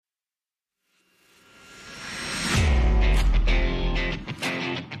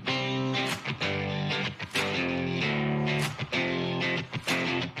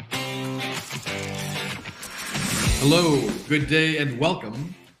Hello, good day, and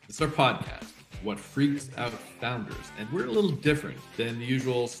welcome. It's our podcast, What Freaks Out Founders. And we're a little different than the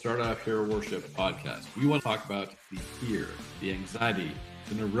usual Startup Hero Worship podcast. We want to talk about the fear, the anxiety,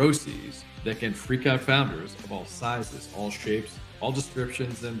 the neuroses that can freak out founders of all sizes, all shapes, all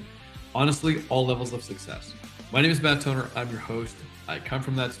descriptions, and honestly, all levels of success. My name is Matt Toner. I'm your host. I come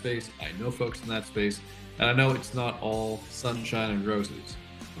from that space. I know folks in that space. And I know it's not all sunshine and roses.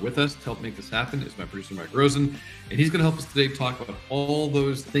 With us to help make this happen is my producer, Mike Rosen, and he's going to help us today talk about all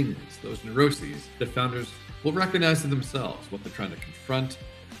those things, those neuroses that founders will recognize in themselves, what they're trying to confront,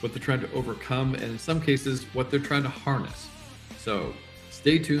 what they're trying to overcome, and in some cases, what they're trying to harness. So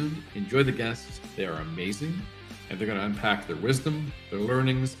stay tuned, enjoy the guests. They are amazing, and they're going to unpack their wisdom, their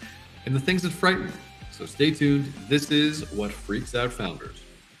learnings, and the things that frighten them. So stay tuned. This is What Freaks Out Founders.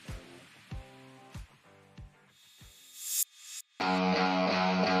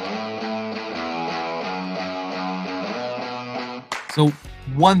 So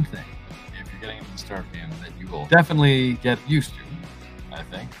one thing, if you're getting into the startup game, that you will definitely get used to, I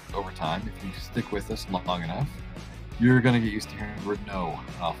think, over time, if you stick with us long enough, you're going to get used to hearing the word no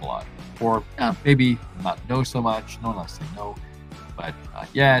an awful lot. Or maybe not no so much, no, not say no, but not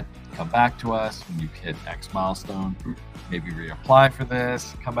yet, come back to us when you hit X milestone, maybe reapply for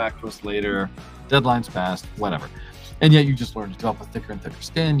this, come back to us later, deadline's passed, whatever. And yet you just learn to develop a thicker and thicker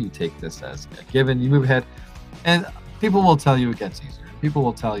skin, you take this as a given, you move ahead, and people will tell you it gets easier. People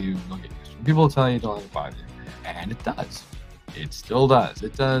will tell you you'll get used to it. People will tell you it'll only bother you. And it does. It still does.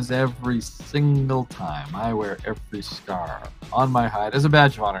 It does every single time. I wear every scar on my hide as a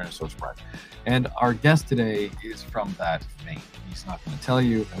badge of honor and a source of pride. And our guest today is from that vein. He's not going to tell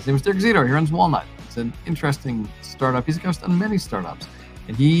you. His name is Derek Szeto. He runs Walnut. It's an interesting startup. He's a ghost on many startups.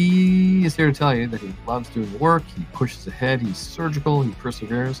 And he is here to tell you that he loves doing the work. He pushes ahead. He's surgical. He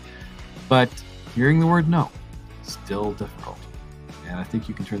perseveres. But hearing the word no, still difficult. And I think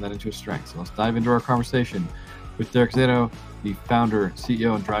you can turn that into a strength. So let's dive into our conversation with Derek Szeto, the founder,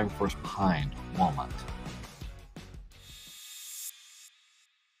 CEO, and driving force behind Walnut.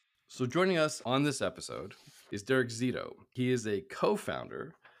 So joining us on this episode is Derek Szeto. He is a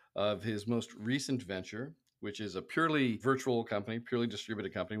co-founder of his most recent venture, which is a purely virtual company, purely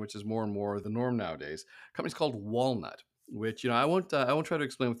distributed company, which is more and more the norm nowadays. The company's called Walnut, which, I won't try to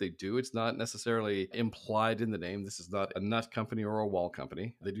explain what they do. It's not necessarily implied in the name. This is not a nut company or a wall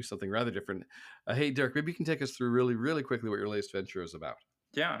company. They do something rather different. Hey, Derek, maybe you can take us through really, really quickly what your latest venture is about.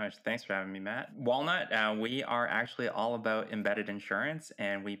 Yeah, thanks for having me, Matt. Walnut, we are actually all about embedded insurance,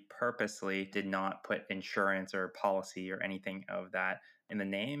 and we purposely did not put insurance or policy or anything of that in the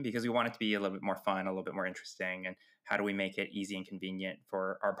name because we want it to be a little bit more fun, a little bit more interesting. And how do we make it easy and convenient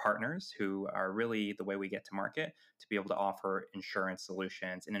for our partners, who are really the way we get to market, to be able to offer insurance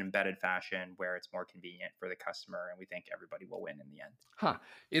solutions in an embedded fashion where it's more convenient for the customer, and we think everybody will win in the end. Huh.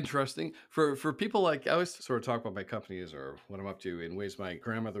 Interesting. For people like, I always sort of talk about my companies or what I'm up to in ways my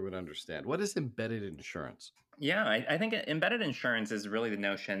grandmother would understand. What is embedded insurance? Yeah, I think embedded insurance is really the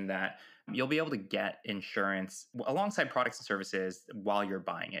notion that you'll be able to get insurance alongside products and services while you're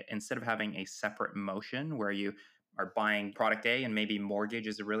buying it, instead of having a separate motion where you are buying product A. And maybe mortgage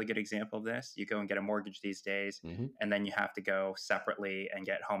is a really good example of this. You go and get a mortgage these days, Mm-hmm. and then you have to go separately and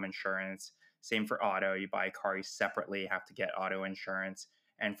get home insurance. Same for auto. You buy a car, you separately have to get auto insurance.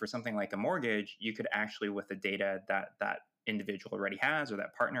 And for something like a mortgage, you could actually, with the data that individual already has or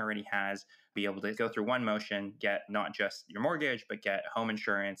that partner already has, be able to go through one motion, get not just your mortgage, but get home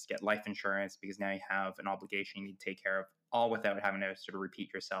insurance, get life insurance, because now you have an obligation you need to take care of, all without having to sort of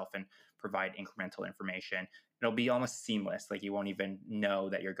repeat yourself and provide incremental information. It'll be almost seamless. Like, you won't even know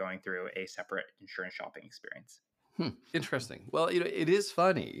that you're going through a separate insurance shopping experience. Interesting. Well, it is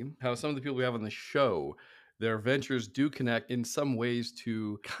funny how some of the people we have on the show, their ventures do connect in some ways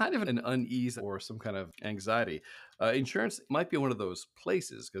to kind of an unease or some kind of anxiety. Insurance might be one of those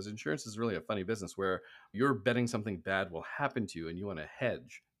places, because insurance is really a funny business where you're betting something bad will happen to you and you want to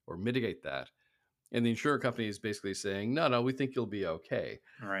hedge or mitigate that. And the insurance company is basically saying, no, we think you'll be okay.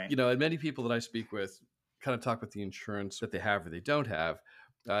 Right. And many people that I speak with kind of talk about the insurance that they have or they don't have.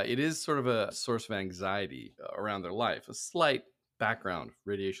 It is sort of a source of anxiety around their life, a slight background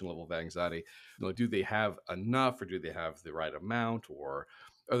radiation level of anxiety. Do they have enough, or do they have the right amount, or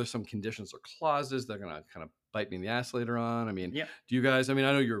are there some conditions or clauses that are going to kind of bite me in the ass later on? Yeah. Do you guys, I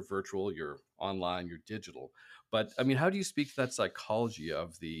know you're virtual, you're online, you're digital, but how do you speak to that psychology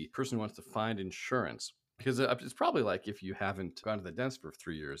of the person who wants to find insurance Because it's probably like if you haven't gone to the dentist for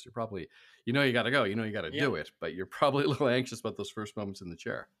 3 years, you're probably you gotta go, you gotta Yeah. do it, but you're probably a little anxious about those first moments in the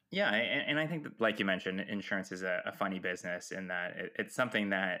chair. Yeah, and I think that, like you mentioned, insurance is a funny business in that it's something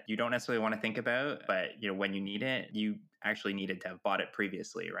that you don't necessarily want to think about, but when you need it, you actually needed to have bought it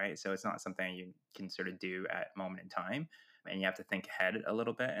previously, right? So it's not something you can sort of do at moment in time, and you have to think ahead a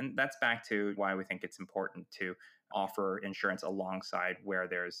little bit. And that's back to why we think it's important to offer insurance alongside where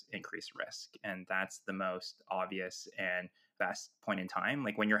there's increased risk, and that's the most obvious and best point in time.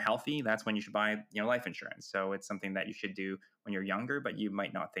 Like when you're healthy, that's when you should buy life insurance. So it's something that you should do when you're younger, but you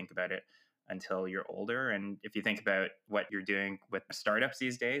might not think about it until you're older. And if you think about what you're doing with startups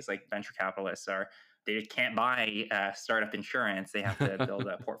these days, like venture capitalists they can't buy startup insurance. They have to build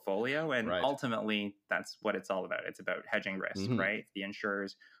a portfolio. And Right. ultimately, that's what it's all about. It's about hedging risk, Mhm. right? The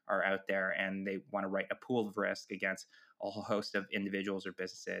insurers are out there and they want to write a pool of risk against a whole host of individuals or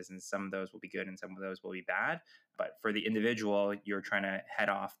businesses. And some of those will be good and some of those will be bad. But for the individual, you're trying to head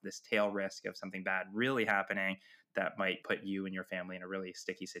off this tail risk of something bad really happening that might put you and your family in a really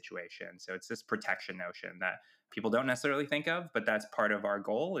sticky situation. So it's this protection notion that people don't necessarily think of, but that's part of our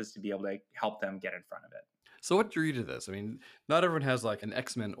goal is to be able to help them get in front of it. So what drew you to this? I mean, not everyone has like an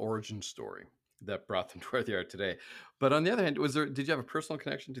X-Men origin story that brought them to where they are today. But on the other hand, did you have a personal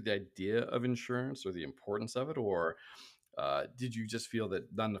connection to the idea of insurance or the importance of it? Or did you just feel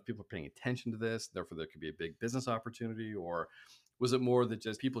that not enough people are paying attention to this, therefore there could be a big business opportunity? Or was it more that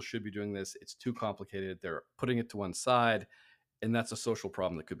just people should be doing this? It's too complicated. They're putting it to one side, and that's a social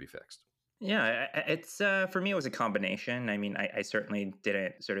problem that could be fixed. Yeah, it's for me, it was a combination. I mean, I certainly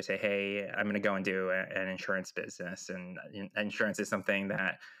didn't sort of say, "Hey, I'm going to go and do an insurance business." And insurance is something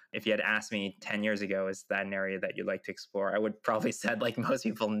that, if you had asked me 10 years ago, is that an area that you'd like to explore? I would probably said, like most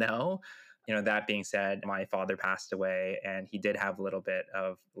people, no. That being said, my father passed away, and he did have a little bit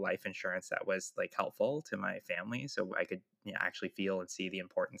of life insurance that was like helpful to my family, so I could actually feel and see the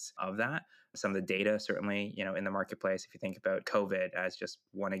importance of that. Some of the data certainly in the marketplace, if you think about COVID as just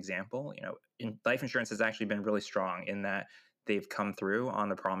one example, life insurance has actually been really strong in that they've come through on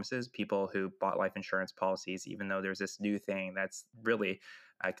the promises. People who bought life insurance policies, even though there's this new thing that's really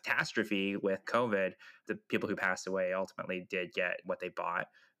a catastrophe with COVID, the people who passed away ultimately did get what they bought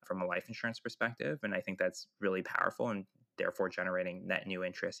from a life insurance perspective. And I think that's really powerful and therefore generating net new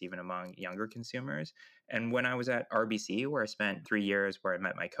interest even among younger consumers. And when I was at RBC, where I spent 3 years, where I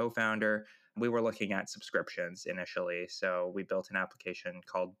met my co-founder, we were looking at subscriptions initially. So we built an application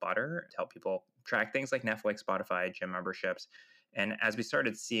called Butter to help people track things like Netflix, Spotify, gym memberships. And as we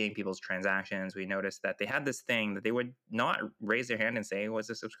started seeing people's transactions, we noticed that they had this thing that they would not raise their hand and say it was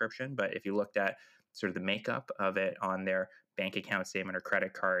a subscription. But if you looked at sort of the makeup of it on their bank account statement or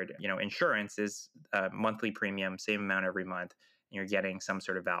credit card, insurance is a monthly premium, same amount every month. And you're getting some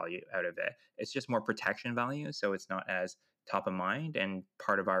sort of value out of it. It's just more protection value. So it's not as top of mind. And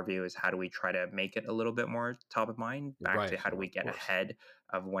part of our view is how do we try to make it a little bit more top of mind, back to Right. how do Oh, we of get course. ahead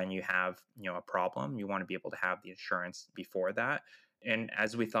of when you have a problem. You want to be able to have the insurance before that. And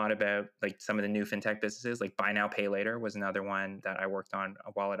as we thought about like some of the new fintech businesses, like buy now pay later was another one that I worked on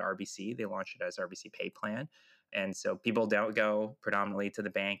while at RBC. They launched it as RBC Pay Plan. And so people don't go predominantly to the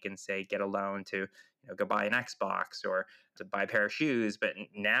bank and say get a loan to go buy an Xbox or to buy a pair of shoes. But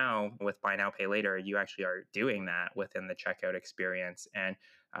now with buy now pay later, you actually are doing that within the checkout experience, and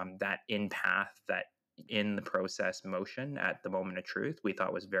that in path, that in the process motion at the moment of truth, we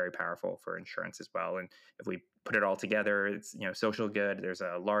thought was very powerful for insurance as well. And if we put it all together, it's social good. There's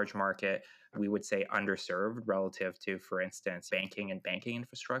a large market. We would say underserved relative to, for instance, banking and banking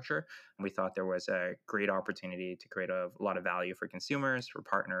infrastructure. And we thought there was a great opportunity to create a lot of value for consumers, for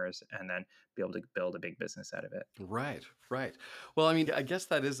partners, and then be able to build a big business out of it. Right, right. Well, I mean, I guess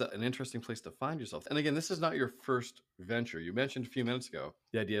that is an interesting place to find yourself. And again, this is not your first venture. You mentioned a few minutes ago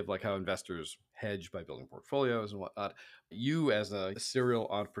the idea of like how investors hedge by building portfolios and whatnot. You, as a serial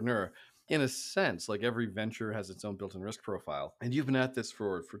entrepreneur, in a sense, like every venture has its own built-in risk profile, and you've been at this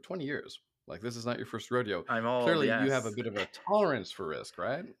for 20 years. Like this is not your first rodeo. I'm old, Clearly, you have a yes. bit of a tolerance for risk,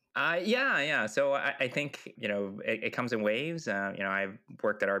 right? Yeah. So I think it comes in waves. I've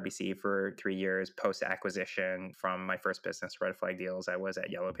worked at RBC for 3 years post acquisition from my first business, Red Flag Deals. I was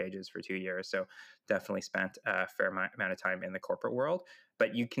at Yellow Pages for 2 years, so definitely spent a fair amount of time in the corporate world.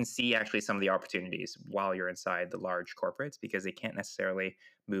 But you can see actually some of the opportunities while you're inside the large corporates because they can't necessarily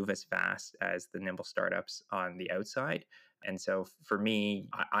move as fast as the nimble startups on the outside. And so for me,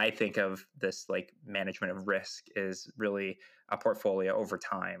 I think of this like management of risk is really a portfolio over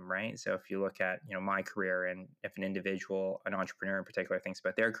time, right? So if you look at, my career, and if an individual, an entrepreneur in particular, thinks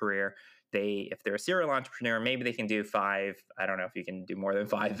about their career, if they're a serial entrepreneur, maybe they can do five. I don't know if you can do more than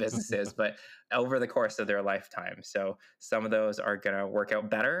five businesses, but over the course of their lifetime. So some of those are going to work out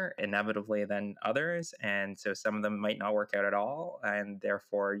better inevitably than others. And so some of them might not work out at all. And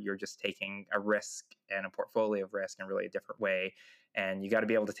therefore, you're just taking a risk and a portfolio of risk in really a different way. And you got to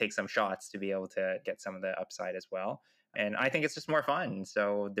be able to take some shots to be able to get some of the upside as well. And I think it's just more fun.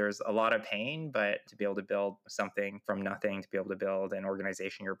 So there's a lot of pain, but to be able to build something from nothing, to be able to build an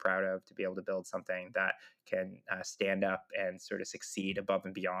organization you're proud of, to be able to build something that can stand up and sort of succeed above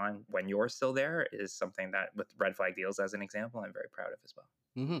and beyond when you're still there, is something that, with Red Flag Deals as an example, I'm very proud of as well.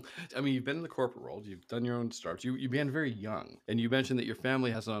 hmm I mean, you've been in the corporate world, you've done your own startups, you began very young, and you mentioned that your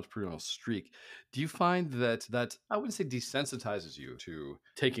family has an entrepreneurial streak. Do you find that I wouldn't say desensitizes you to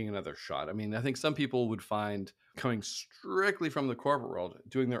taking another shot? I mean, I think some people would find coming strictly from the corporate world,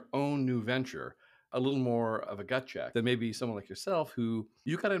 doing their own new venture, a little more of a gut check than maybe someone like yourself who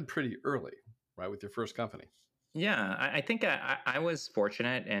you got in pretty early, right, with your first company. Yeah, I think I was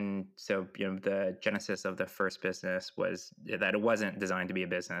fortunate. And so, the genesis of the first business was that it wasn't designed to be a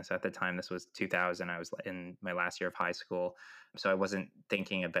business. At the time, this was 2000. I was in my last year of high school. So I wasn't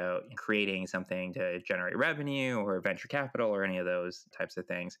thinking about creating something to generate revenue or venture capital or any of those types of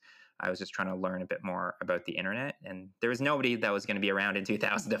things. I was just trying to learn a bit more about the internet. And there was nobody that was going to be around in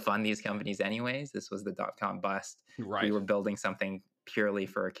 2000 to fund these companies anyways. This was the dot-com bust. We Right. were building something purely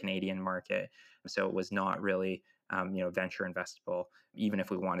for a Canadian market. So it was not really, venture investable, even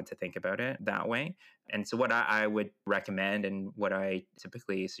if we wanted to think about it that way. And so, what I would recommend, and what I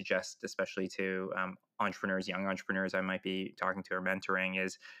typically suggest, especially to entrepreneurs, young entrepreneurs I might be talking to or mentoring,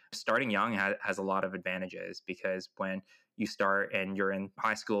 is starting young has a lot of advantages, because when you start and you're in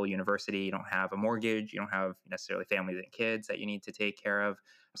high school, university, you don't have a mortgage, you don't have necessarily families and kids that you need to take care of.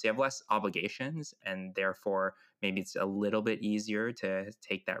 So you have less obligations, and therefore maybe it's a little bit easier to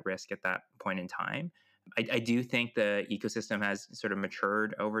take that risk at that point in time. I do think the ecosystem has sort of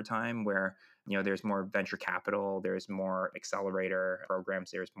matured over time, where there's more venture capital, there's more accelerator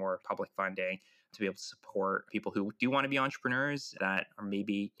programs, there's more public funding to be able to support people who do want to be entrepreneurs that are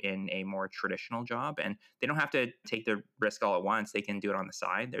maybe in a more traditional job, and they don't have to take the risk all at once. They can do it on the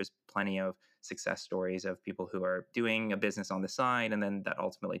side. There's plenty of success stories of people who are doing a business on the side, and then that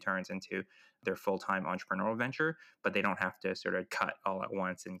ultimately turns into their full-time entrepreneurial venture, but they don't have to sort of cut all at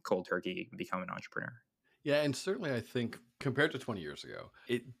once and cold turkey become an entrepreneur. Yeah, and certainly I think compared to 20 years ago,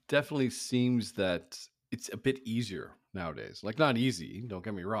 it definitely seems that it's a bit easier nowadays. Like, not easy, don't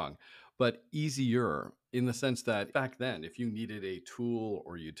get me wrong, but easier in the sense that back then, if you needed a tool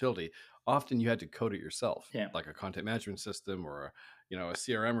or utility, often you had to code it yourself, Yeah. like a content management system or a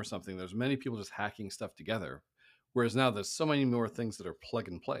CRM or something. There's many people just hacking stuff together. Whereas now there's so many more things that are plug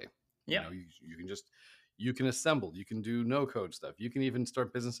and play. Yeah. You can just you can assemble, you can do no code stuff. You can even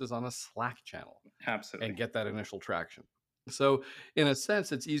start businesses on a Slack channel and Absolutely. get that initial traction. So, in a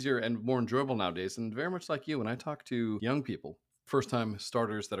sense, it's easier and more enjoyable nowadays. And very much like you, when I talk to young people, first time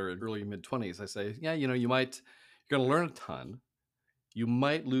starters that are in early mid 20s, I say, yeah, you're going to learn a ton. You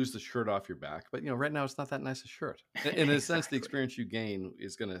might lose the shirt off your back, but right now it's not that nice a shirt. In a sense, the Exactly. experience you gain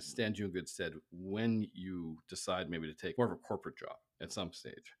is going to stand you in good stead when you decide maybe to take more of a corporate job at some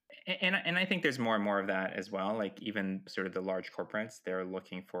stage. And I think there's more and more of that as well. Like, even sort of the large corporates, they're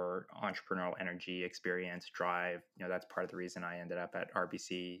looking for entrepreneurial energy, experience, drive. That's part of the reason I ended up at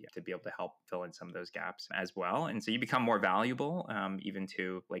RBC, to be able to help fill in some of those gaps as well. And so you become more valuable, even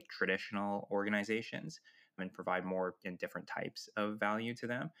to like traditional organizations, and provide more in different types of value to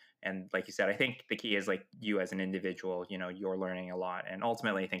them. And like you said, I think the key is, like, you as an individual, you're learning a lot, and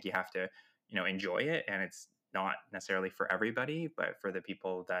ultimately I think you have to, enjoy it. And it's not necessarily for everybody, but for the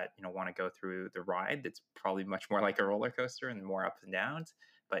people that want to go through the ride, it's probably much more like a roller coaster and more ups and downs.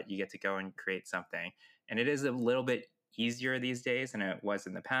 But you get to go and create something, and it is a little bit easier these days than it was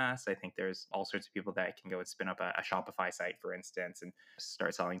in the past. I think there's all sorts of people that can go and spin up a Shopify site, for instance, and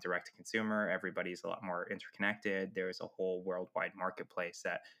start selling direct to consumer. Everybody's a lot more interconnected. There's a whole worldwide marketplace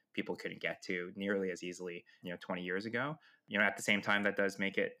that people couldn't get to nearly as easily 20 years ago. At the same time, that does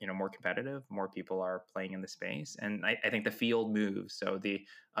make it more competitive. More people are playing in the space, and I think the field moves. So the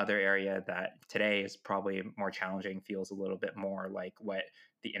other area that today is probably more challenging feels a little bit more like what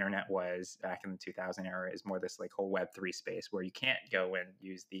the internet was back in the 2000 era, is more this like whole Web3 space, where you can't go and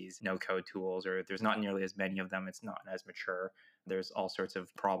use these no code tools, or there's not nearly as many of them. It's not as mature. There's all sorts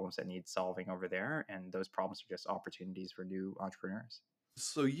of problems that need solving over there, and those problems are just opportunities for new entrepreneurs.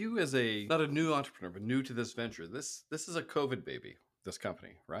 So you, as a not a new entrepreneur, but new to this venture, this is a COVID baby, this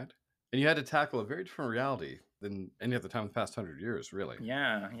company, right? And you had to tackle a very different reality than any other time in the past 100 years, really.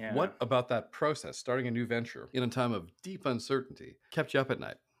 Yeah, yeah. What about that process, starting a new venture in a time of deep uncertainty, kept you up at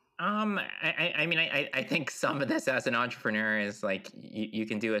night? I mean, I think some of this as an entrepreneur is like you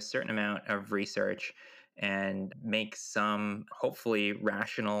can do a certain amount of research and make some hopefully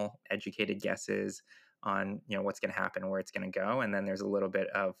rational, educated guesses on what's going to happen, where it's going to go, and then there's a little bit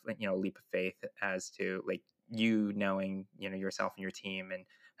of leap of faith as to like knowing yourself and your team and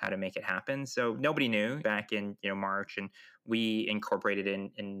how to make it happen. So nobody knew back in March, and we incorporated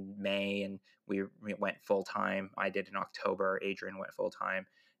in May, and we went full time. I did in October. Adrian went full time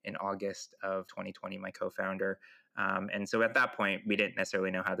in August of 2020, my co-founder. And so at that point, we didn't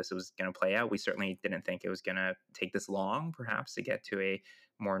necessarily know how this was going to play out. We certainly didn't think it was going to take this long, perhaps, to get to a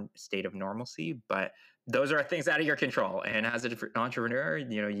more state of normalcy. But those are things out of your control. And as an entrepreneur,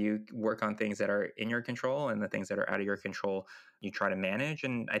 you work on things that are in your control, and the things that are out of your control, you try to manage.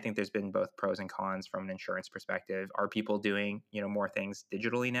 And I think there's been both pros and cons from an insurance perspective. Are people doing, more things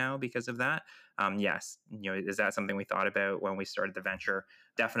digitally now because of that? Yes. Is that something we thought about when we started the venture?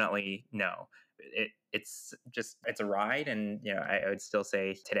 Definitely no. It's a ride, and I would still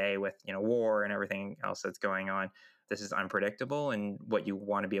say today with war and everything else that's going on, this is unpredictable. And what you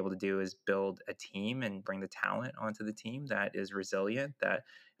want to be able to do is build a team and bring the talent onto the team that is resilient, that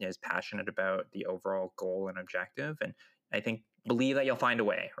is passionate about the overall goal and objective. And I think believe that you'll find a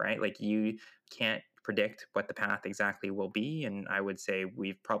way, right? Like you can't predict what the path exactly will be. And I would say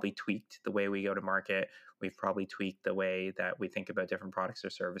we've probably tweaked the way we go to market. We've probably tweaked the way that we think about different products or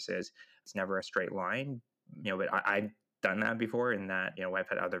services. It's never a straight line, but I've done that before in that, I've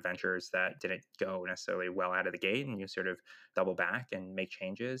had other ventures that didn't go necessarily well out of the gate, and you sort of double back and make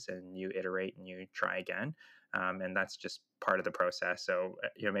changes and you iterate and you try again. And that's just part of the process. So,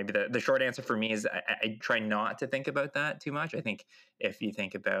 maybe the short answer for me is I try not to think about that too much. I think if you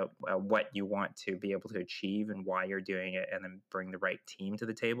think about what you want to be able to achieve and why you're doing it, and then bring the right team to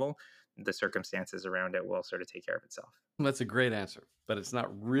the table, the circumstances around it will sort of take care of itself. That's a great answer, but it's not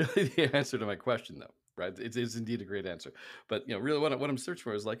really the answer to my question, though. Right? It is indeed a great answer, but really, what I'm searching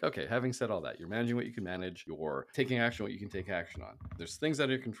for is like, okay, having said all that, you're managing what you can manage, you're taking action what you can take action on. There's things out of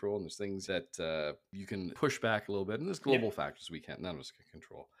your control, and there's things that you can push back a little bit, and there's global factors none of us can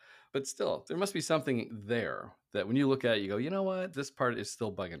control. But still, there must be something there that when you look at it, you go, you know what, this part is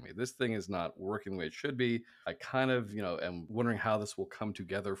still bugging me. This thing is not working the way it should be. I kind of, am wondering how this will come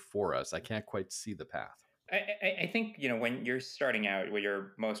together for us. I can't quite see the path. I think when you're starting out, what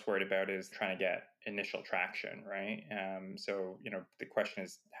you're most worried about is trying to get initial traction, right? So the question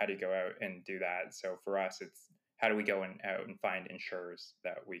is, how do you go out and do that? So for us, it's how do we go out and find insurers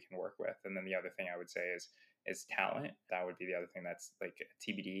that we can work with? And then the other thing I would say is talent. That would be the other thing that's like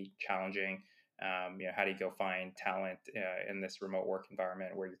TBD, challenging. How do you go find talent in this remote work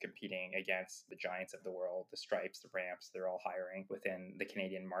environment where you're competing against the giants of the world, the Stripes, the Ramps? They're all hiring within the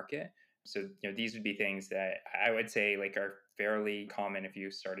Canadian market. So, these would be things that I would say like are fairly common if you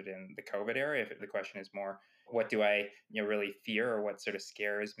started in the COVID era. If the question is more, what do I, really fear, or what sort of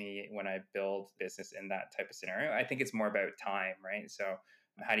scares me when I build business in that type of scenario? I think it's more about time, right? So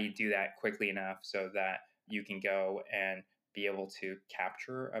how do you do that quickly enough so that you can go and be able to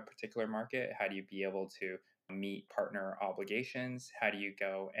capture a particular market? How do you be able to meet partner obligations? How do you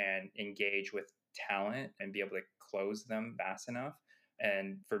go and engage with talent and be able to close them fast enough?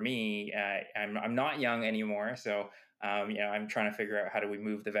 And for me, I'm not young anymore, so I'm trying to figure out how do we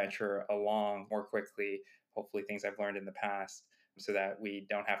move the venture along more quickly. Hopefully, things I've learned in the past, so that we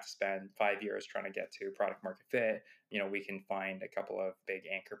don't have to spend 5 years trying to get to product market fit. We can find a couple of big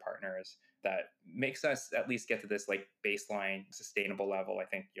anchor partners that makes us at least get to this like baseline sustainable level. I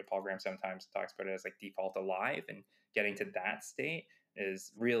think Paul Graham sometimes talks about it as like default alive, and getting to that state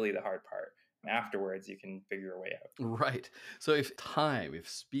is really the hard part. Afterwards, you can figure your way out. Right. So if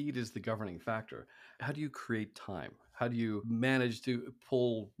speed is the governing factor, how do you create time? How do you manage to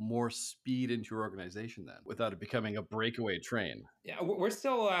pull more speed into your organization then without it becoming a breakaway train? Yeah, we're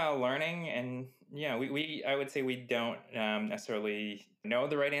still learning, and yeah, we I would say we don't necessarily know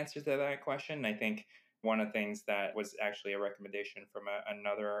the right answer to that question. I think one of the things that was actually a recommendation from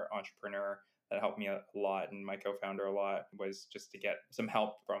another entrepreneur that helped me a lot, and my co-founder a lot, was just to get some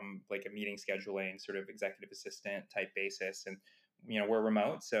help from like a meeting scheduling sort of executive assistant type basis. And we're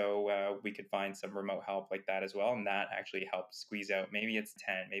remote, so we could find some remote help like that as well, and that actually helps squeeze out, maybe it's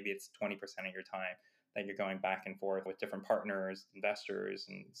 10, maybe it's 20% of your time that you're going back and forth with different partners, investors,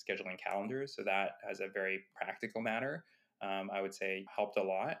 and scheduling calendars. So that, as a very practical matter, I would say helped a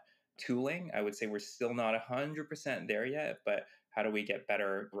lot. Tooling, I would say we're still not 100% there yet, but how do we get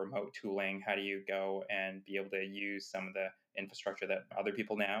better remote tooling? How do you go and be able to use some of the infrastructure that other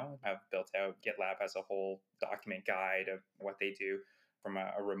people now have built out. GitLab has a whole document guide of what they do from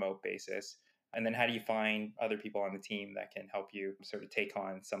a remote basis. And then how do you find other people on the team that can help you sort of take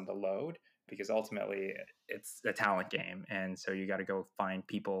on some of the load? Because ultimately it's a talent game. And so you got to go find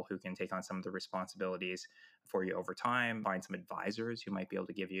people who can take on some of the responsibilities for you over time, find some advisors who might be able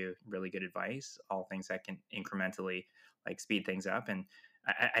to give you really good advice, all things that can incrementally like speed things up. And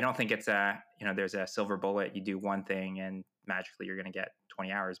I don't think it's there's a silver bullet. You do one thing and magically you're going to get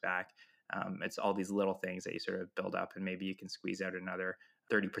 20 hours back. It's all these little things that you sort of build up, and maybe you can squeeze out another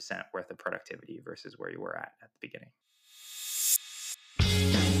 30% worth of productivity versus where you were at the beginning.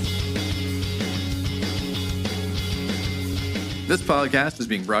 This podcast is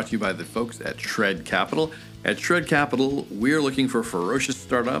being brought to you by the folks at Shred Capital. At Shred Capital, we're looking for ferocious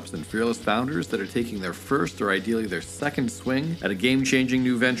startups and fearless founders that are taking their first or ideally their second swing at a game-changing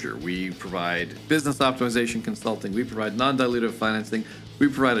new venture. We provide business optimization consulting. We provide non-dilutive financing. We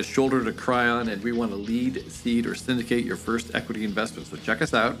provide a shoulder to cry on, and we want to lead, seed, or syndicate your first equity investment. So check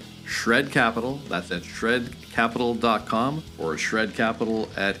us out, Shred Capital. That's at shredcapital.com or Shred Capital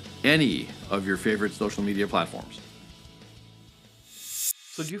at any of your favorite social media platforms.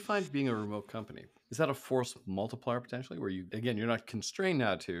 So do you find being a remote company, is that a force multiplier potentially, where you're not constrained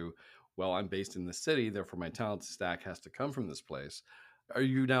now to, well, I'm based in the city, therefore my talent stack has to come from this place? Are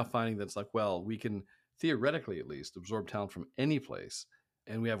you now finding that it's like, well, we can theoretically at least absorb talent from any place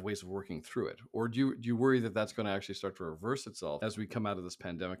and we have ways of working through it? Or do you worry that that's going to actually start to reverse itself as we come out of this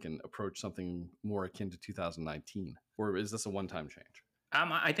pandemic and approach something more akin to 2019? Or is this a one-time change?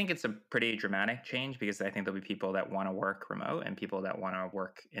 I think it's a pretty dramatic change, because I think there'll be people that want to work remote and people that want to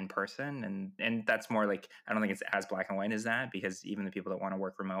work in person. And that's more like, I don't think it's as black and white as that, because even the people that want to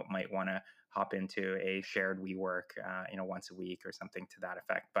work remote might want to hop into a shared WeWork, once a week or something to that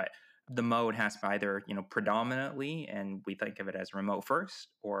effect. But the mode has to either, predominantly, and we think of it as remote first,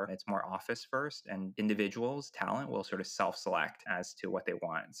 or it's more office first, and individuals, talent will sort of self-select as to what they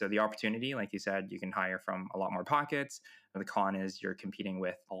want. So the opportunity, like you said, you can hire from a lot more pockets. The con is you're competing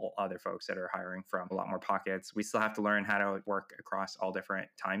with all other folks that are hiring from a lot more pockets. We still have to learn how to work across all different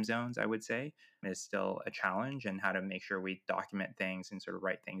time zones, I would say, is still a challenge, and how to make sure we document things and sort of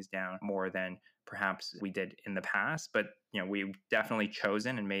write things down more than perhaps we did in the past. But, we've definitely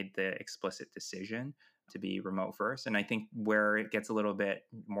chosen and made the explicit decision to be remote first. And I think where it gets a little bit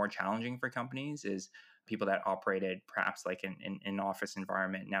more challenging for companies is people that operated perhaps like in an office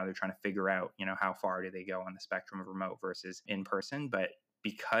environment. Now they're trying to figure out, how far do they go on the spectrum of remote versus in person. But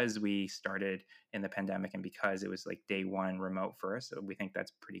because we started in the pandemic and because it was like day one remote first, we think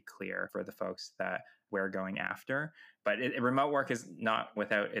that's pretty clear for the folks that we're going after. But remote work is not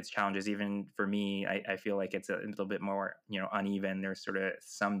without its challenges. Even for me, I feel like it's a little bit more, uneven. There's sort of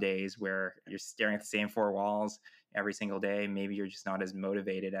some days where you're staring at the same four walls every single day. Maybe you're just not as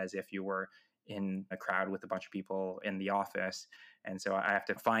motivated as if you were in a crowd with a bunch of people in the office. And so I have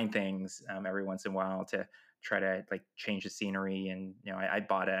to find things every once in a while to try to like change the scenery. And, I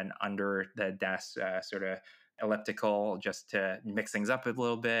bought an under the desk sort of elliptical just to mix things up a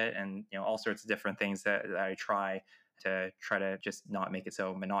little bit, and, all sorts of different things that I try to just not make it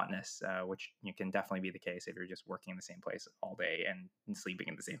so monotonous, which can definitely be the case if you're just working in the same place all day and sleeping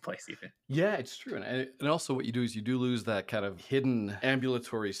in the same place even. Yeah, it's true. And also what you do is you do lose that kind of hidden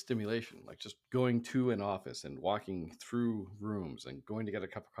ambulatory stimulation, like just going to an office and walking through rooms and going to get a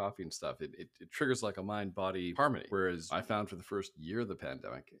cup of coffee and stuff. It triggers like a mind-body harmony. Whereas I found for the first year of the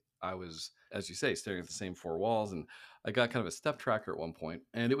pandemic, I was, as you say, staring at the same four walls. And I got kind of a step tracker at one point,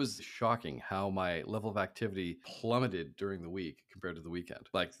 and it was shocking how my level of activity plummeted during the week compared to the weekend.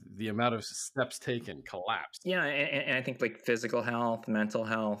 Like the amount of steps taken collapsed. Yeah, and I think like physical health, mental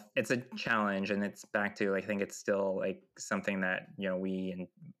health, it's a challenge, and it's back to, I think it's still like something that we and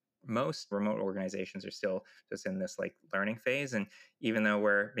most remote organizations are still just in this like learning phase. And even though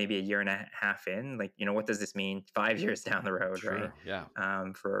we're maybe a year and a half in, like, what does this mean 5 years down the road, Sure, right? yeah.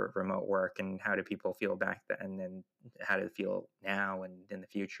 For remote work, and how do people feel back then, and how do they feel now and in the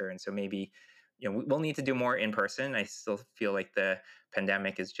future? And so maybe we'll need to do more in person. I still feel like the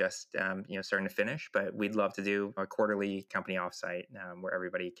pandemic is just starting to finish, but we'd love to do a quarterly company offsite where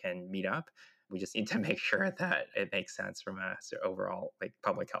everybody can meet up. We just need to make sure that it makes sense from a sort of overall like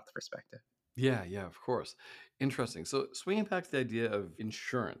public health perspective. Yeah, of course. Interesting. So swinging back to the idea of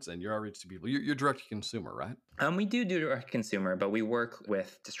insurance and your outreach to people, you're direct to consumer, right? We do direct consumer, but we work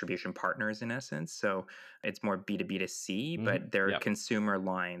with distribution partners in essence. So it's more B2B to C, but they're Yeah, consumer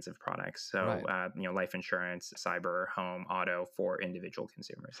lines of products. So, right. life insurance, cyber, home, auto for individual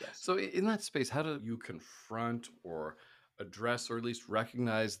consumers. Yes. So in that space, how do you confront or address or at least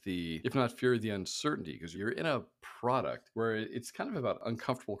recognize the, if not fear, the uncertainty? Because you're in a product where it's kind of about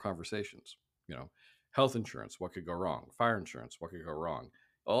uncomfortable conversations. You know, health insurance, what could go wrong? Fire insurance, what could go wrong?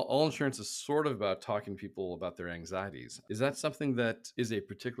 All insurance is sort of about talking to people about their anxieties. Is that something that is a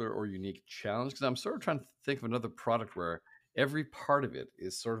particular or unique challenge? Because I'm sort of trying to think of another product where every part of it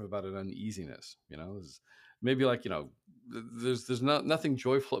is sort of about an uneasiness. Maybe like, there's nothing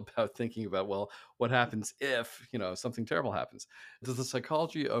joyful about thinking about, well, what happens if, something terrible happens. Does the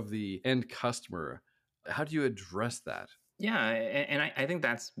psychology of the end customer, how do you address that? Yeah, and I think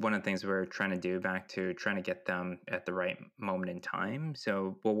that's one of the things we're trying to do, back to trying to get them at the right moment in time.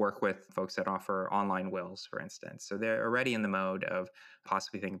 So we'll work with folks that offer online wills, for instance. So they're already in the mode of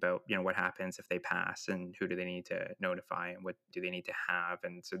possibly thinking about, what happens if they pass, and who do they need to notify, and what do they need to have.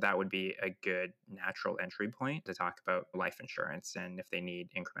 And so that would be a good natural entry point to talk about life insurance and if they need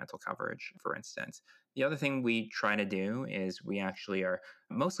incremental coverage, for instance. The other thing we try to do is we actually are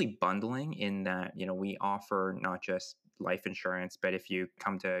mostly bundling, in that, we offer not just life insurance, but if you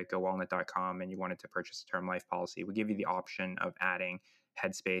come to gowalnut.com and you wanted to purchase a term life policy, we give you the option of adding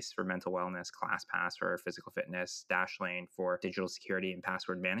Headspace for mental wellness, ClassPass for physical fitness, Dashlane for digital security and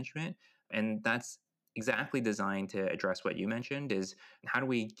password management. And that's exactly designed to address what you mentioned: is how do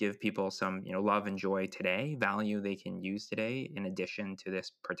we give people some, love and joy today, value they can use today, in addition to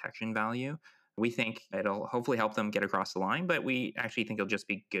this protection value. We think it'll hopefully help them get across the line, but we actually think it'll just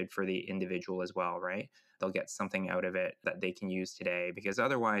be good for the individual as well, right? They'll get something out of it that they can use today, because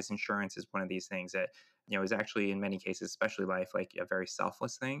otherwise insurance is one of these things that, is actually in many cases, especially life, like a very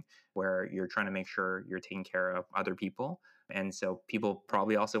selfless thing, where you're trying to make sure you're taking care of other people. And so people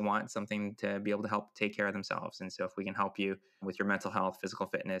probably also want something to be able to help take care of themselves. And so if we can help you with your mental health, physical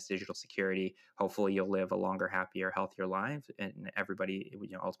fitness, digital security, hopefully you'll live a longer, happier, healthier life, and everybody,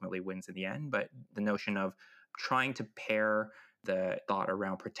 ultimately wins in the end. But the notion of trying to pair the thought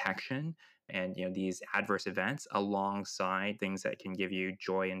around protection and, these adverse events alongside things that can give you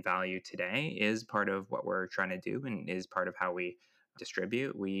joy and value today is part of what we're trying to do, and is part of how we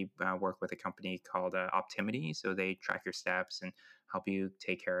distribute. We work with a company called Optimity, so they track your steps and help you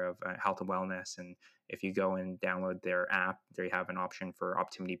take care of health and wellness. And if you go and download their app, they have an option for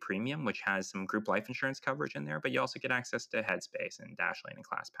Optimity Premium, which has some group life insurance coverage in there, but you also get access to Headspace and Dashlane and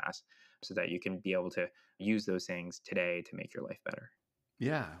ClassPass, so that you can be able to use those things today to make your life better.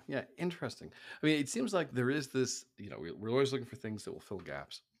 Yeah, yeah, interesting. I mean, it seems like there is this, we're always looking for things that will fill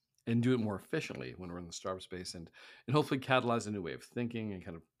gaps and do it more efficiently when we're in the startup space, and hopefully catalyze a new way of thinking and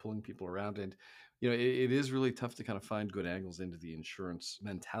kind of pulling people around. And, it is really tough to kind of find good angles into the insurance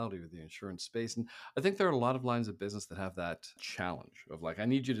mentality or the insurance space. And I think there are a lot of lines of business that have that challenge of like, I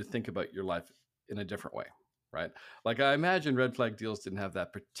need you to think about your life in a different way. Right. Like I imagine red flag deals didn't have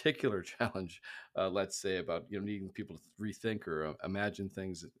that particular challenge, let's say about, needing people to rethink or imagine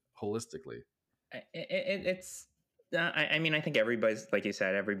things holistically. It's I mean, I think everybody's, like you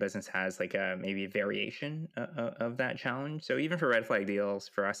said, every business has like a maybe variation of that challenge. So even for red flag deals,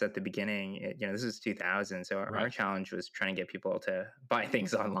 for us at the beginning, this is 2000, so our Right. challenge was trying to get people to buy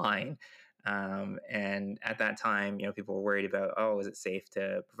things online. And at that time, people were worried about, oh, is it safe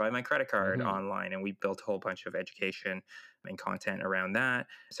to provide my credit card Hmm. online? And we built a whole bunch of education and content around that.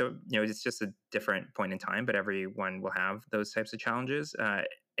 So it's just a different point in time, but everyone will have those types of challenges.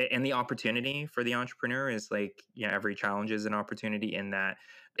 And the opportunity for the entrepreneur is like, every challenge is an opportunity, in that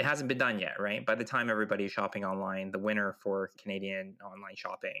it hasn't been done yet, right? By the time everybody's shopping online, the winner for Canadian online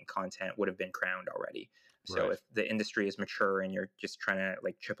shopping content would have been crowned already. So Right. if the industry is mature and you're just trying to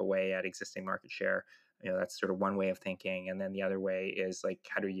like chip away at existing market share, that's sort of one way of thinking. And then the other way is like,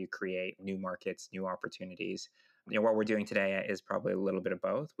 how do you create new markets, new opportunities? What we're doing today is probably a little bit of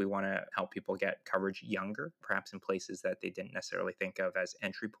both. We want to help people get coverage younger, perhaps in places that they didn't necessarily think of as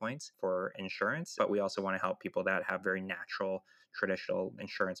entry points for insurance. But we also want to help people that have very natural, traditional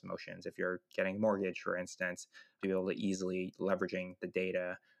insurance motions. If you're getting a mortgage, for instance, to be able to easily leveraging the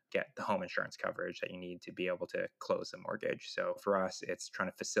data, get the home insurance coverage that you need to be able to close the mortgage. So for us, it's trying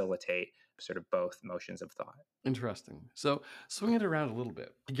to facilitate sort of both motions of thought. Interesting. So swing it around a little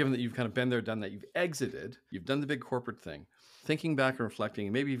bit, given that you've kind of been there, done that, you've exited, you've done the big corporate thing, thinking back and reflecting,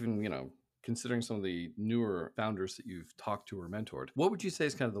 and maybe even, considering some of the newer founders that you've talked to or mentored, what would you say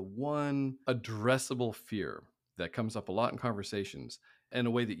is kind of the one addressable fear that comes up a lot in conversations, and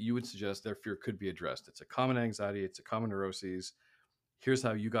a way that you would suggest their fear could be addressed? It's a common anxiety, it's a common neuroses. Here's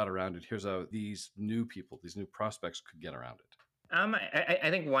how you got around it. Here's how these new people, these new prospects could get around it. I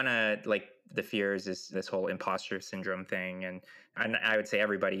think one like the fears is this whole imposter syndrome thing, and I would say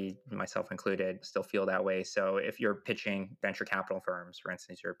everybody, myself included, still feel that way. So if you're pitching venture capital firms, for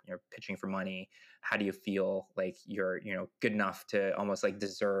instance, you're pitching for money, how do you feel like you're good enough to almost like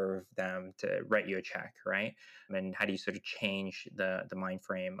deserve them to write you a check, right? And how do you sort of change the mind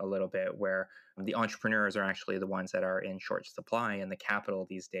frame a little bit, where the entrepreneurs are actually the ones that are in short supply, and the capital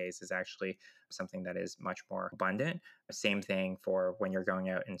these days is actually something that is much more abundant. Same thing for when you're going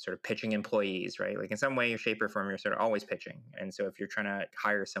out and sort of pitching employees, right? Like in some way, shape, or form, you're sort of always pitching. And so if you're trying to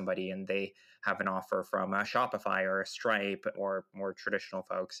hire somebody and they have an offer from a Shopify or a Stripe or more traditional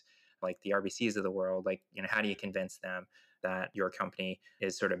folks like the RBCs of the world, like, how do you convince them that your company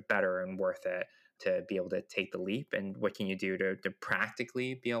is sort of better and worth it to be able to take the leap? And what can you do to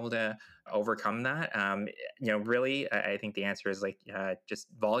practically be able to overcome that? Really, I think the answer is like just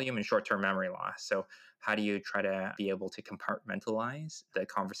volume and short-term memory loss. So how do you try to be able to compartmentalize the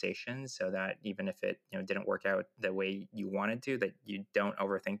conversation so that even if it didn't work out the way you wanted to, that you don't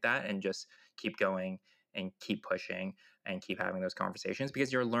overthink that and just keep going and keep pushing and keep having those conversations,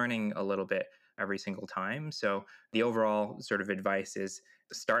 because you're learning a little bit every single time. So the overall sort of advice is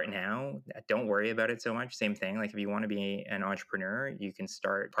start now. Don't worry about it so much. Same thing. Like if you want to be an entrepreneur, you can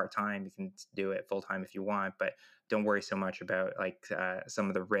start part-time, you can do it full-time if you want, but don't worry so much about like some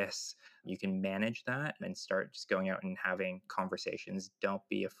of the risks. You can manage that and start just going out and having conversations. Don't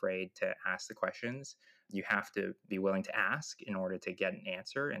be afraid to ask the questions. You have to be willing to ask in order to get an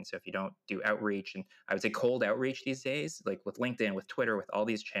answer. And so if you don't do outreach, and I would say cold outreach these days, like with LinkedIn, with Twitter, with all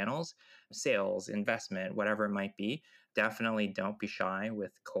these channels, sales, investment, whatever it might be, definitely don't be shy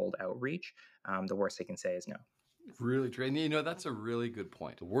with cold outreach. The worst they can say is no. Really true. And that's a really good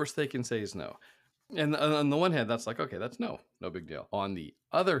point. The worst they can say is no. And on the one hand, that's like, okay, that's no big deal. On the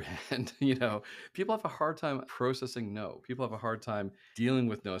other hand, people have a hard time processing no. People have a hard time dealing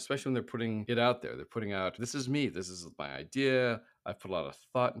with no, especially when they're putting it out there. They're putting out, this is me, this is my idea, I've put a lot of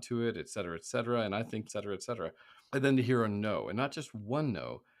thought into it, et cetera, and I think, et cetera, et cetera. And then to hear a no, and not just one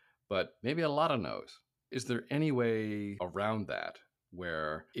no, but maybe a lot of no's. Is there any way around that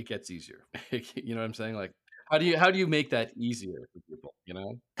where it gets easier? You know what I'm saying? Like, how do you make that easier for people,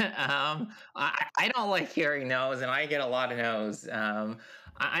 I don't like hearing no's, and I get a lot of no's.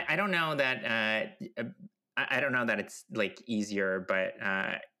 I don't know that I don't know that it's like easier, but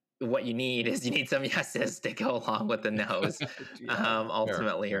what you need is you need some yeses to go along with the no's. Yeah,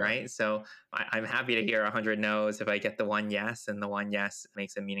 Ultimately, fair. right? So I'm happy to hear 100 no's. If I get the one yes, and the one yes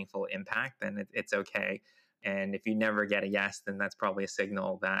makes a meaningful impact, then it's okay. And if you never get a yes, then that's probably a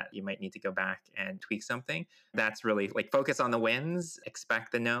signal that you might need to go back and tweak something. That's really like focus on the wins,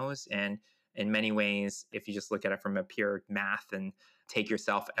 expect the no's. And in many ways, if you just look at it from a pure math and take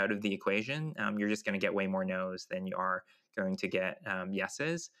yourself out of the equation, you're just going to get way more no's than you are going to get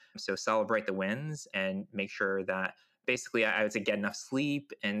yeses. So celebrate the wins and make sure that basically I would say get enough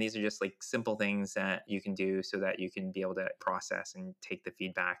sleep. And these are just like simple things that you can do so that you can be able to process and take the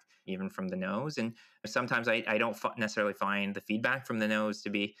feedback even from the no's. And sometimes I don't necessarily find the feedback from the no's to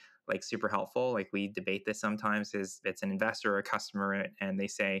be like super helpful. Like we debate this sometimes, is it's an investor or a customer and they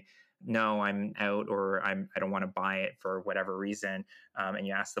say, no, I'm out, or I don't want to buy it for whatever reason. And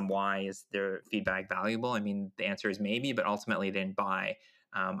you ask them why, is their feedback valuable? I mean, the answer is maybe, but ultimately they didn't buy.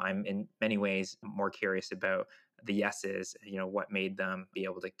 I'm in many ways more curious about the yeses, what made them be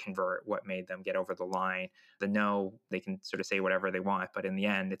able to convert, what made them get over the line. The no, they can sort of say whatever they want, but in the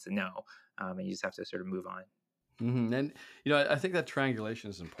end, it's a no. And you just have to sort of move on. And I think that triangulation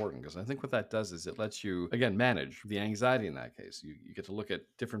is important, because I think what that does is it lets you again manage the anxiety in that case. You get to look at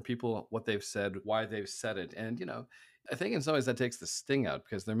different people, what they've said, why they've said it, and I think in some ways that takes the sting out,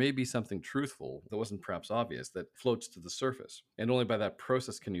 because there may be something truthful that wasn't perhaps obvious that floats to the surface, and only by that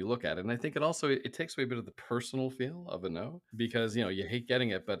process can you look at it. And I think it takes away a bit of the personal feel of a no, because you hate getting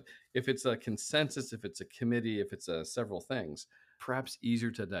it, but if it's a consensus, if it's a committee, if it's several things, perhaps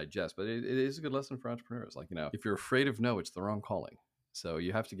easier to digest. But it is a good lesson for entrepreneurs. Like, if you're afraid of no, it's the wrong calling. So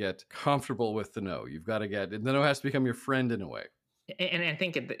you have to get comfortable with the no. You've got to the no has to become your friend in a way. And I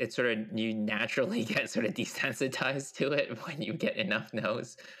think it's sort of, you naturally get sort of desensitized to it when you get enough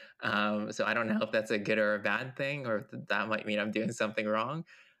no's. So I don't know if that's a good or a bad thing, or if that might mean I'm doing something wrong.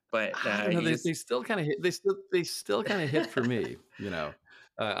 But I don't know. They still kind of hit. They still kind of hit for me.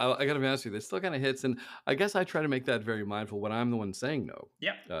 I got to be honest with you. They still kind of hits, and I guess I try to make that very mindful when I'm the one saying no.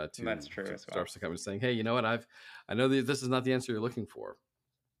 Yeah, To that's true as well. starts to come and saying, hey, you know what? I know that this is not the answer you're looking for,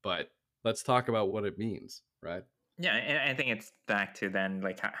 but let's talk about what it means, right? Yeah, and I think it's back to then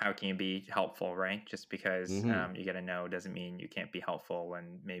like how can you be helpful, right? Just because you get a no doesn't mean you can't be helpful,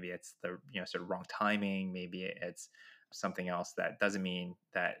 and maybe it's the sort of wrong timing, maybe it's something else, that doesn't mean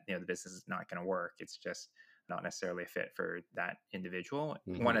that, the business is not going to work. It's just not necessarily a fit for that individual.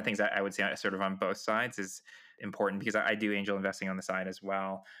 One of the things that I would say sort of on both sides is important, because I do angel investing on the side as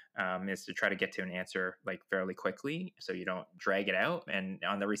well, is to try to get to an answer like fairly quickly, so you don't drag it out. And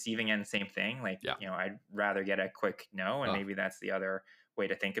on the receiving end, same thing. Like, I'd rather get a quick no, and maybe that's the other way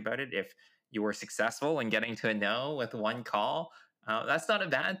to think about it. If you were successful in getting to a no with one call, that's not a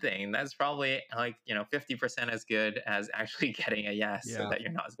bad thing. That's probably like, 50% as good as actually getting a yes, so that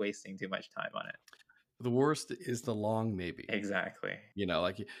you're not wasting too much time on it. The worst is the long maybe. Exactly.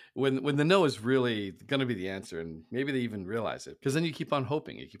 Like when the no is really going to be the answer, and maybe they even realize it, because then you keep on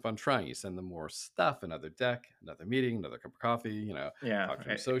hoping, you keep on trying, you send them more stuff, another deck, another meeting, another cup of coffee, talk to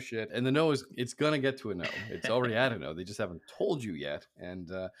an associate, and the no it's going to get to a no. It's already at a no. They just haven't told you yet. And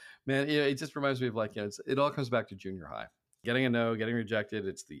man, it just reminds me of like, it all comes back to junior high. Getting a no, getting rejected,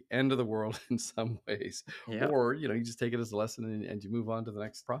 it's the end of the world in some ways. Or, you just take it as a lesson, and you move on to the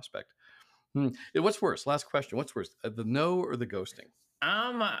next prospect. What's worse? Last question. What's worse, the no or the ghosting?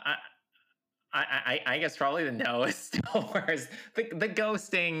 I guess probably the no is still worse. The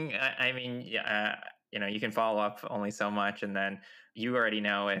ghosting, I mean, you can follow up only so much, and then you already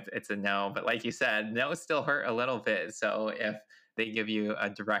know it's a no. But like you said, no still hurt a little bit. So if they give you a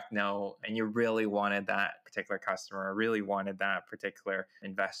direct no, and you really wanted that particular customer, really wanted that particular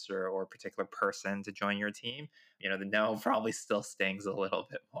investor or particular person to join your team, the no probably still stings a little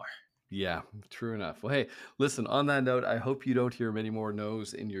bit more. Yeah, true enough. Well, hey, listen, on that note, I hope you don't hear many more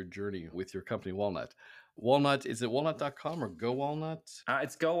no's in your journey with your company, Walnut. Walnut, is it walnut.com or Go Walnut?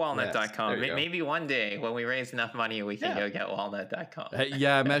 It's gowalnut.com. Yes, maybe one day when we raise enough money, we can go get walnut.com.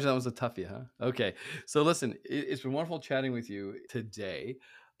 Yeah, I imagine that was a toughie, huh? Okay. So listen, it's been wonderful chatting with you today.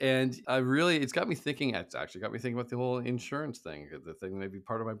 And it's got me thinking, it's actually got me thinking about the whole insurance thing, the thing that maybe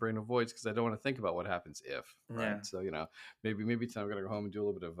part of my brain avoids, because I don't want to think about what happens if, right? Yeah. So, maybe tonight I'm going to go home and do a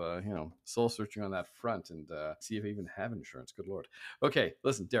little bit of, soul searching on that front, and see if I even have insurance. Good Lord. Okay.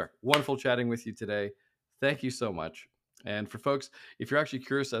 Listen, Derek, wonderful chatting with you today. Thank you so much. And for folks, if you're actually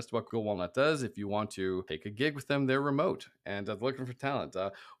curious as to what Go Walnut does, if you want to take a gig with them, they're remote and they're looking for talent.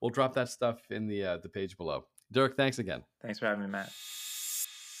 We'll drop that stuff in the page below. Derek, thanks again. Thanks for having me, Matt.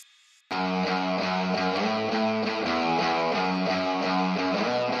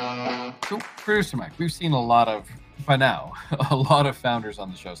 So, producer Mike, we've seen a lot of founders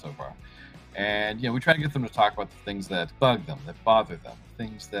on the show so far. And, we try to get them to talk about the things that bug them, that bother them,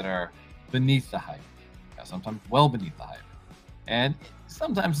 things that are beneath the hype, sometimes well beneath the hype. And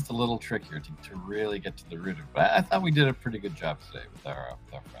sometimes it's a little trickier to really get to the root of it. But I thought we did a pretty good job today with our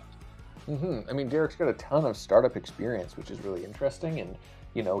friend. I mean, Derek's got a ton of startup experience, which is really interesting. And,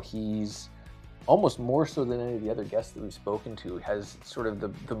 he's almost more so than any of the other guests that we've spoken to, has sort of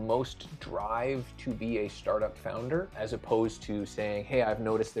the most drive to be a startup founder, as opposed to saying, hey, I've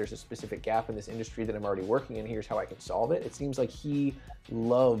noticed there's a specific gap in this industry that I'm already working in. Here's how I can solve it. It seems like he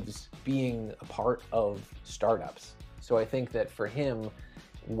loves being a part of startups. So I think that for him,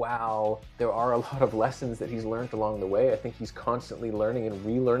 while there are a lot of lessons that he's learned along the way, I think he's constantly learning and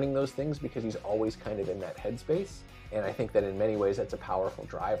relearning those things, because he's always kind of in that headspace. And I think that in many ways, that's a powerful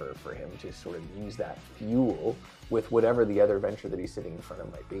driver for him to sort of use that fuel with whatever the other venture that he's sitting in front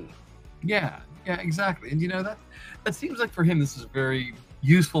of might be. Yeah, exactly. And that seems like for him, this is a very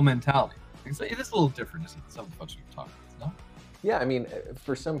useful mentality. It is a little different, isn't it? Some of the folks we've talked with, no? Yeah, I mean,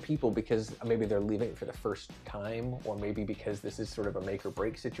 for some people, because maybe they're leaving it for the first time, or maybe because this is sort of a make or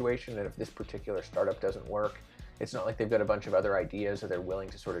break situation, and if this particular startup doesn't work, it's not like they've got a bunch of other ideas, or they're willing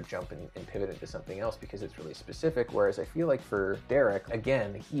to sort of jump and pivot into something else because it's really specific. Whereas I feel like for Derek,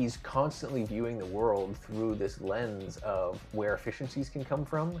 again, he's constantly viewing the world through this lens of where efficiencies can come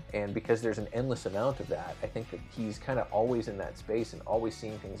from. And because there's an endless amount of that, I think that he's kind of always in that space and always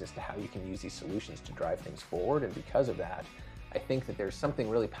seeing things as to how you can use these solutions to drive things forward. And because of that, I think that there's something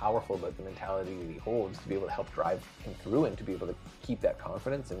really powerful about the mentality that he holds to be able to help drive him through and to be able to keep that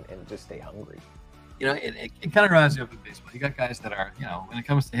confidence and just stay hungry. It kind of reminds me of in baseball. You got guys that are, when it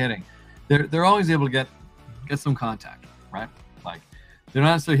comes to hitting, they're always able to get some contact, right? Like, they're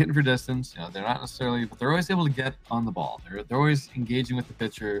not necessarily hitting for distance, they're not necessarily, but they're always able to get on the ball. They're always engaging with the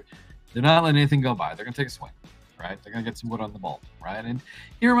pitcher. They're not letting anything go by. They're going to take a swing, right? They're going to get some wood on the ball, right? And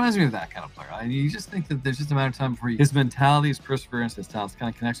he reminds me of that kind of player. And you just think that there's just a matter of time before his mentality, his perseverance, his talents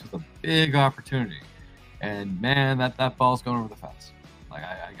kind of connects with a big opportunity. And man, that ball's going over the fence. Like,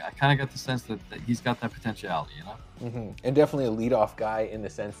 I kind of got the sense that he's got that potentiality, And definitely a leadoff guy in the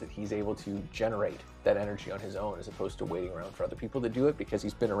sense that he's able to generate that energy on his own, as opposed to waiting around for other people to do it, because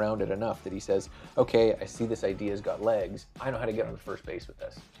he's been around it enough that he says, okay, I see this idea's got legs. I know how to get on first base with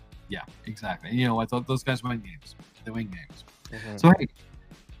this. Yeah, exactly. You know, I thought those guys win games. They win games. Mhm. So, hey,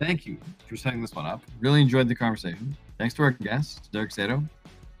 thank you for setting this one up. Really enjoyed the conversation. Thanks to our guest, Derek Szeto.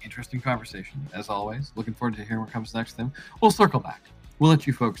 Interesting conversation, as always. Looking forward to hearing what comes next to him. We'll circle back. We'll let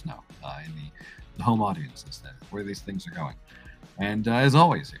you folks know in the home audience instead where these things are going. And as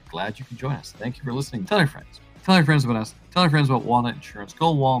always, glad you could join us. Thank you for listening. Tell your friends. Tell your friends about us. Tell your friends about Walnut Insurance.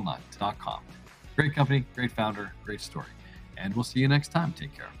 Go walnut.com. Great company, great founder, great story. And we'll see you next time.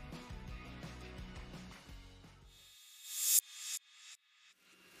 Take care.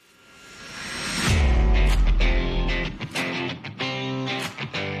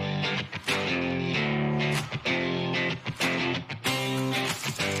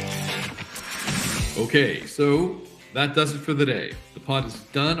 Okay, so that does it for the day. The pod is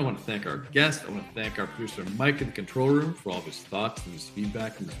done. I want to thank our guest. I want to thank our producer Mike in the control room for all of his thoughts and his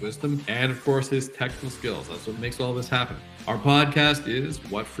feedback and his wisdom, and of course his technical skills. That's what makes all this happen. Our podcast is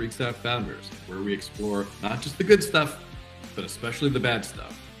What Freaks Out Founders, where we explore not just the good stuff, but especially the bad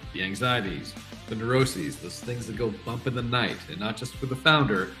stuff, the anxieties, the neuroses, those things that go bump in the night, and not just for the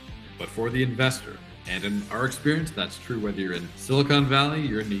founder, but for the investor. And in our experience, that's true whether you're in Silicon Valley,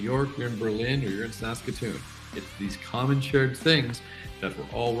 you're in New York, you're in Berlin, or you're in Saskatoon. It's these common shared things that we're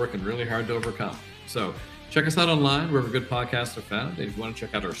all working really hard to overcome. So check us out online wherever good podcasts are found. And if you want to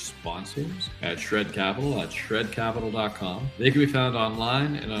check out our sponsors at Shred Capital at shredcapital.com, they can be found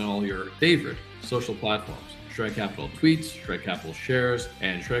online and on all your favorite social platforms. Shred Capital tweets, Shred Capital shares,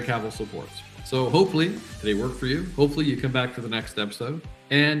 and Shred Capital supports. So hopefully today worked for you. Hopefully you come back for the next episode.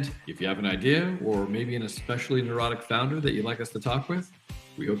 And if you have an idea or maybe an especially neurotic founder that you'd like us to talk with,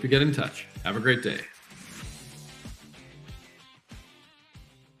 we hope you get in touch. Have a great day.